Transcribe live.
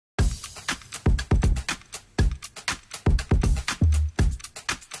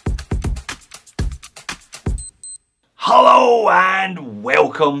And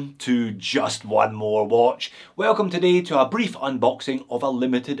welcome to Just One More Watch. Welcome today to a brief unboxing of a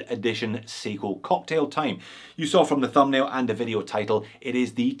limited edition Seiko cocktail time. You saw from the thumbnail and the video title, it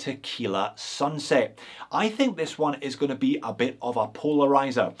is the Tequila Sunset. I think this one is going to be a bit of a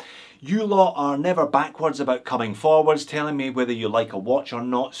polarizer. You lot are never backwards about coming forwards, telling me whether you like a watch or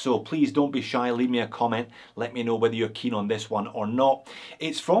not, so please don't be shy, leave me a comment, let me know whether you're keen on this one or not.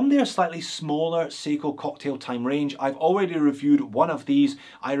 It's from their slightly smaller Seiko cocktail time range. I've already reviewed one of these.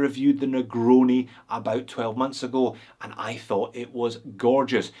 I reviewed the Negroni about 12 months ago and I thought it was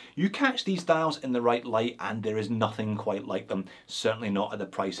gorgeous. You catch these dials in the right light and there is nothing quite like them, certainly not at the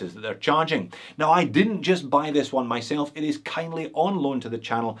prices that they're charging. Now, I didn't just buy this one myself, it is kindly on loan to the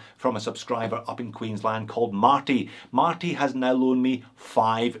channel from a subscriber up in Queensland called Marty. Marty has now loaned me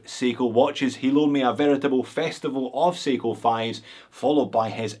 5 Seiko watches. He loaned me a veritable festival of Seiko 5s, followed by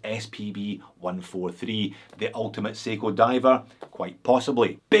his SPB 143, the ultimate Seiko diver, quite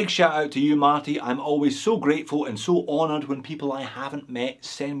possibly. Big shout out to you, Marty. I'm always so grateful and so honoured when people I haven't met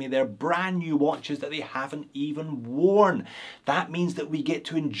send me their brand new watches that they haven't even worn. That means that we get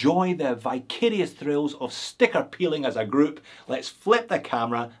to enjoy the vicarious thrills of sticker peeling as a group. Let's flip the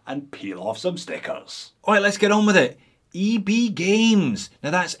camera and peel off some stickers. Alright, let's get on with it. EB Games.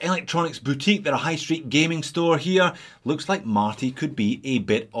 Now that's Electronics Boutique. They're a high street gaming store here. Looks like Marty could be a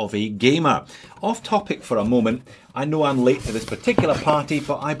bit of a gamer. Off topic for a moment. I know I'm late to this particular party,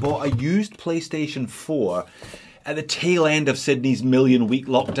 but I bought a used PlayStation 4 at the tail end of Sydney's million-week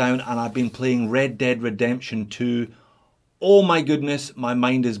lockdown, and I've been playing Red Dead Redemption 2. Oh my goodness, my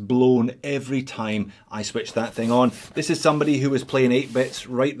mind is blown every time I switch that thing on. This is somebody who was playing 8-bits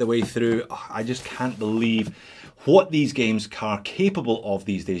right the way through. I just can't believe what these games are capable of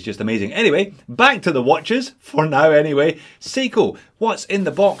these days. Just amazing. Anyway, back to the watches, for now anyway. Seiko, what's in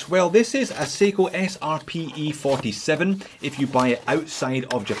the box? Well, this is a Seiko SRPE 47. If you buy it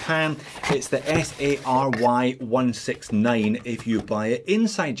outside of Japan, it's the SARY 169 if you buy it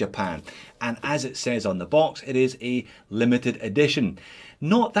inside Japan. And as it says on the box, it is a limited edition.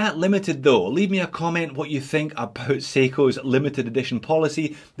 Not that limited though. Leave me a comment what you think about Seiko's limited edition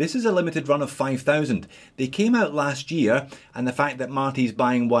policy. This is a limited run of 5,000. They came out last year, and the fact that Marty's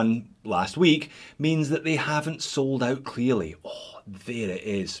buying one last week means that they haven't sold out clearly. Oh, there it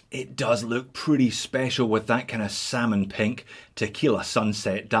is. It does look pretty special with that kind of salmon pink Tequila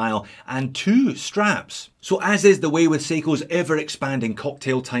Sunset dial and 2 straps. So as is the way with Seiko's ever expanding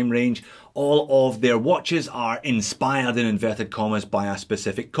cocktail time range, all of their watches are inspired in inverted commas by a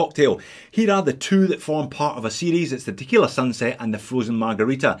specific cocktail. Here are the 2 that form part of a series. It's the Tequila Sunset and the Frozen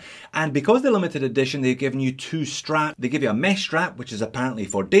Margarita. And because they're limited edition, they've given you 2 straps. They give you a mesh strap, which is apparently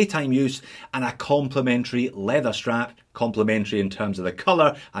for daytime use, and a complimentary leather strap. Complimentary in terms of the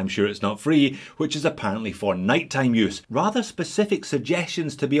colour, I'm sure it's not free, which is apparently for nighttime use. Rather specific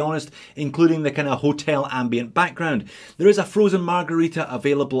suggestions, to be honest, including the kind of hotel ambient background. There is a Frozen Margarita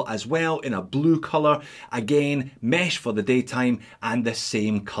available as well in a blue colour, again mesh for the daytime, and the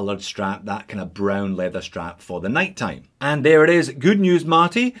same coloured strap, that kind of brown leather strap for the nighttime. And there it is. Good news,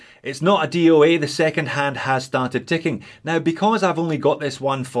 Marty. It's not a DOA. The second hand has started ticking. Now, because I've only got this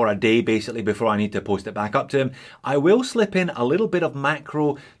one for a day, basically, before I need to post it back up to him, I will slip in a little bit of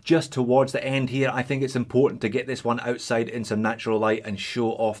macro just towards the end here. I think it's important to get this one outside in some natural light and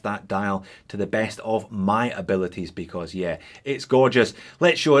show off that dial to the best of my abilities because, yeah, it's gorgeous.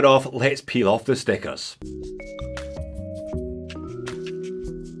 Let's show it off. Let's peel off the stickers.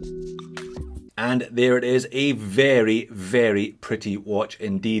 And there it is, a very, very pretty watch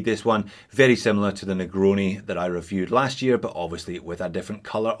indeed. This one, very similar to the Negroni that I reviewed last year, but obviously with a different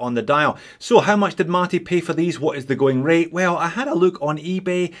colour on the dial. So how much did Marty pay for these? What is the going rate? Well, I had a look on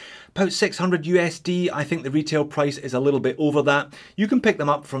eBay, about 600 USD. I think the retail price is a little bit over that. You can pick them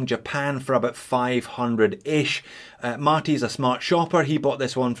up from Japan for about 500-ish. Marty's a smart shopper. He bought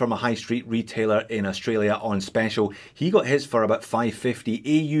this one from a high street retailer in Australia on special. He got his for about 550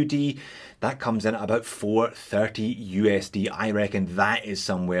 AUD. That comes in at about 430 USD. I reckon that is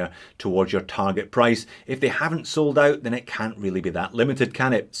somewhere towards your target price. If they haven't sold out, then it can't really be that limited,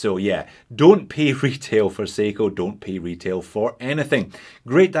 can it? So yeah, don't pay retail for Seiko. Don't pay retail for anything.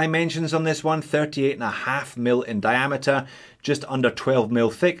 Great dimensions on this one, 38.5mm in diameter, just under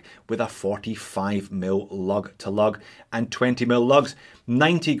 12mm thick with a 45mm lug to lug and 20mm lugs.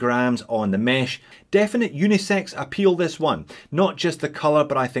 90 grams on the mesh. Definite unisex appeal, this one. Not just the colour,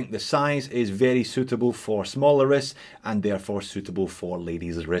 but I think the size is very suitable for smaller wrists and therefore suitable for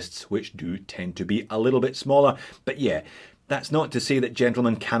ladies' wrists, which do tend to be a little bit smaller. But yeah, That's not to say that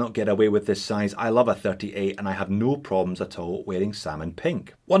gentlemen cannot get away with this size. I love a 38 and I have no problems at all wearing salmon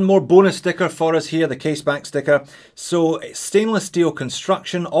pink. One more bonus sticker for us here, the case back sticker. So it's stainless steel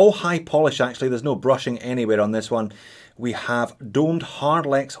construction, all high polish actually, there's no brushing anywhere on this one. We have domed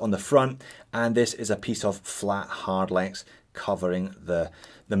hardlex on the front, and this is a piece of flat hardlex covering the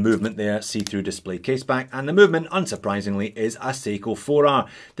movement there, see-through display case back, and the movement, unsurprisingly, is a Seiko 4R.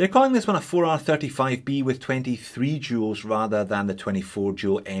 They're calling this one a 4R35B with 23 jewels rather than the 24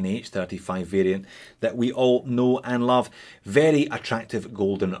 jewel NH35 variant that we all know and love. Very attractive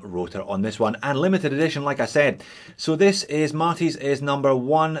golden rotor on this one, and limited edition, like I said. So this is Marty's is number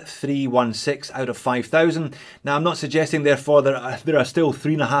 1316 out of 5,000. Now I'm not suggesting therefore there are still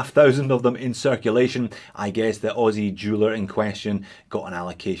 3,500 of them in circulation. I guess the Aussie jeweler in question got an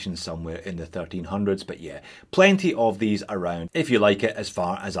allocation somewhere in the 1300s, but yeah, plenty of these around if you like it, as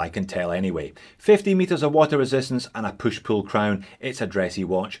far as I can tell anyway. 50 meters of water resistance and a push-pull crown. It's a dressy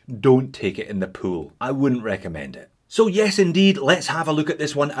watch. Don't take it in the pool. I wouldn't recommend it. So yes indeed, let's have a look at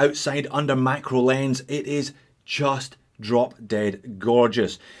this one outside under macro lens. It is just drop dead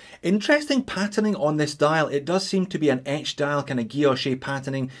gorgeous. Interesting patterning on this dial. It does seem to be an etched dial, kind of guilloche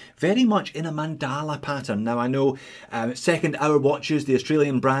patterning, very much in a mandala pattern. Now I know Second Hour Watches, the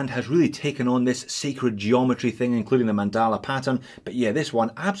Australian brand, has really taken on this sacred geometry thing, including the mandala pattern, but yeah, this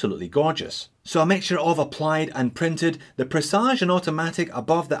one absolutely gorgeous. So a mixture of applied and printed. The Presage and automatic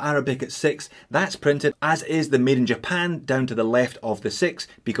above the Arabic at 6, that's printed, as is the Made in Japan down to the left of the 6,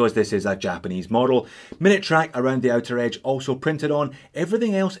 because this is a Japanese model. Minute track around the outer edge also printed on.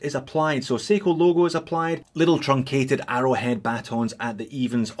 Everything else is applied, so Seiko logo is applied. Little truncated arrowhead batons at the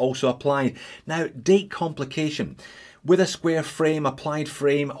evens also applied. Now, date complication. With a square frame, applied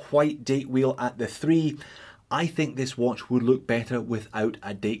frame, white date wheel at the 3, I think this watch would look better without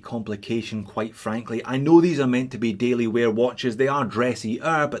a date complication, quite frankly. I know these are meant to be daily wear watches. They are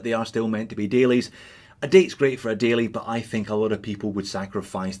dressier, but they are still meant to be dailies. A date's great for a daily, but I think a lot of people would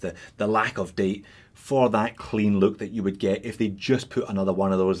sacrifice the lack of date for that clean look that you would get if they just put another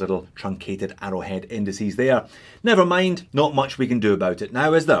one of those little truncated arrowhead indices there. Never mind, not much we can do about it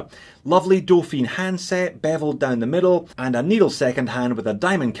now, is there? Lovely Dauphine handset, beveled down the middle, and a needle second hand with a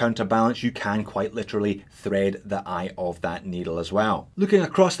diamond counterbalance. You can quite literally thread the eye of that needle as well. Looking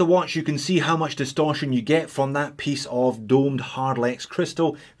across the watch, you can see how much distortion you get from that piece of domed hardlex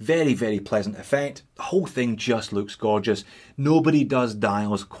crystal. Very, very pleasant effect. The whole thing just looks gorgeous. Nobody does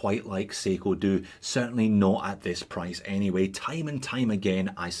dials quite like Seiko do. Certainly not at this price anyway. Time and time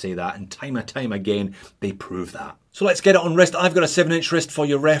again I say that, and time again they prove that. So let's get it on wrist. I've got a 7-inch wrist for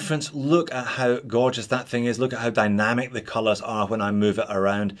your reference. Look at how gorgeous that thing is. Look at how dynamic the colours are when I move it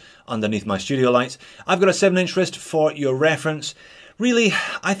around underneath my studio lights. I've got a 7-inch wrist for your reference. Really,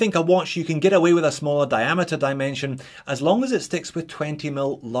 I think a watch you can get away with a smaller diameter dimension as long as it sticks with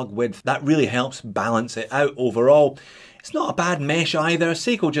 20mm lug width. That really helps balance it out overall. It's not a bad mesh either.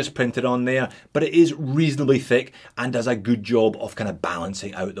 Seiko just printed on there, but it is reasonably thick and does a good job of kind of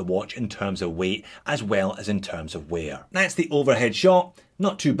balancing out the watch in terms of weight as well as in terms of wear. That's the overhead shot.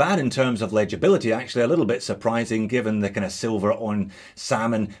 Not too bad in terms of legibility, actually. A little bit surprising given the kind of silver on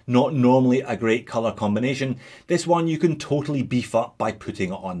salmon, not normally a great colour combination. This one you can totally beef up by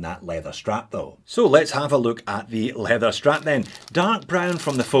putting it on that leather strap though. So let's have a look at the leather strap then. Dark brown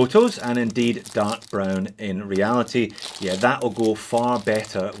from the photos, and indeed dark brown in reality. Yeah, that'll go far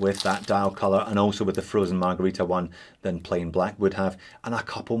better with that dial colour and also with the frozen margarita one than plain black would have. And a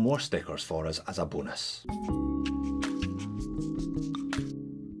couple more stickers for us as a bonus.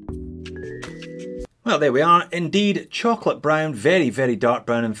 Well, there we are. Indeed, chocolate brown, very, very dark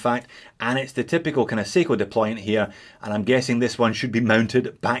brown in fact, and it's the typical kind of Seiko deployment here, and I'm guessing this one should be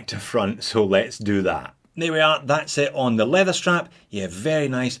mounted back to front, so let's do that. There we are, that's it on the leather strap. Yeah, very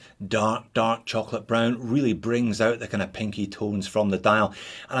nice, dark chocolate brown. Really brings out the kind of pinky tones from the dial.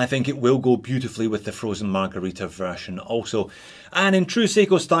 And I think it will go beautifully with the frozen margarita version also. And in true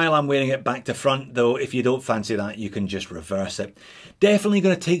Seiko style, I'm wearing it back to front, though if you don't fancy that, you can just reverse it. Definitely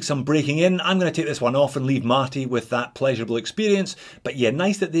going to take some breaking in. I'm going to take this one off and leave Marty with that pleasurable experience. But yeah,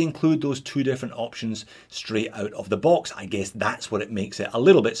 nice that they include those two different options straight out of the box. I guess that's what it makes it a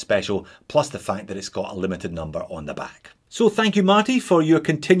little bit special, plus the fact that it's got a limited number on the back. So thank you, Marty, for your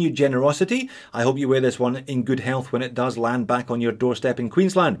continued generosity. I hope you wear this one in good health when it does land back on your doorstep in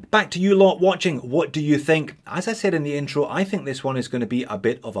Queensland. Back to you lot watching. What do you think? As I said in the intro, I think this one is going to be a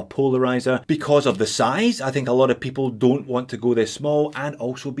bit of a polarizer because of the size. I think a lot of people don't want to go this small, and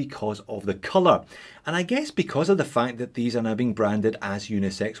also because of the colour. And I guess because of the fact that these are now being branded as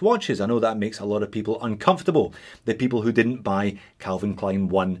unisex watches. I know that makes a lot of people uncomfortable. The people who didn't buy Calvin Klein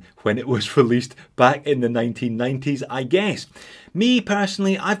 1 when it was released back in the 1990s. I get guess. Me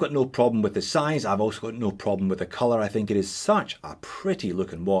personally, I've got no problem with the size. I've also got no problem with the colour. I think it is such a pretty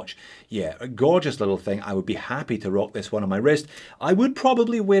looking watch. Yeah, a gorgeous little thing. I would be happy to rock this one on my wrist. I would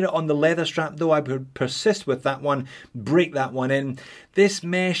probably wear it on the leather strap though. I would persist with that one, break that one in. This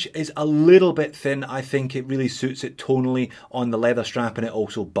mesh is a little bit thin. I think it really suits it tonally on the leather strap, and it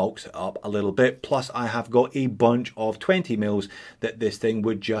also bulks it up a little bit. Plus I have got a bunch of 20 mils that this thing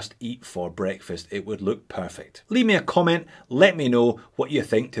would just eat for breakfast. It would look perfect. Leave me a comment, let me know what you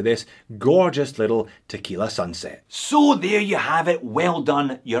think to this gorgeous little tequila sunset. So there you have it, well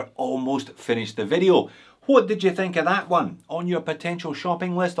done, you're almost finished the video. What did you think of that one? On your potential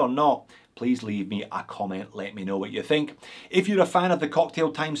shopping list or not? Please leave me a comment, let me know what you think. If you're a fan of the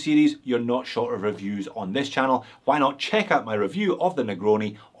Cocktail Time series, you're not short of reviews on this channel, why not check out my review of the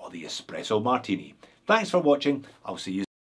Negroni or the Espresso Martini. Thanks for watching, I'll see you soon.